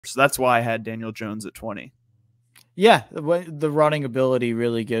So that's why I had Daniel Jones at 20. Yeah, the running ability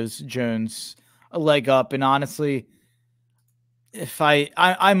really gives Jones a leg up. And honestly, if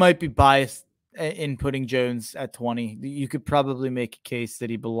I might be biased in putting Jones at 20. You could probably make a case that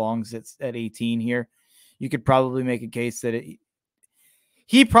he belongs at 18 here. You could probably make a case that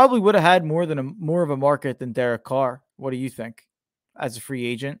he probably would have had more of a market than Derek Carr. What do you think as a free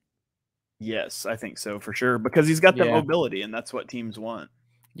agent? Yes, I think so for sure because he's got the Yeah. mobility, and that's what teams want.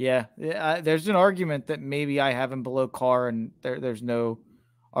 Yeah, there's an argument that maybe I have him below Carr, and there's no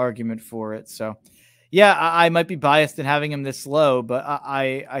argument for it. So, yeah, I might be biased in having him this low, but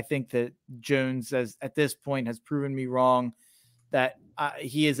I think that Jones, as at this point, has proven me wrong. That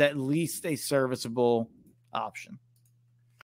he is at least a serviceable option.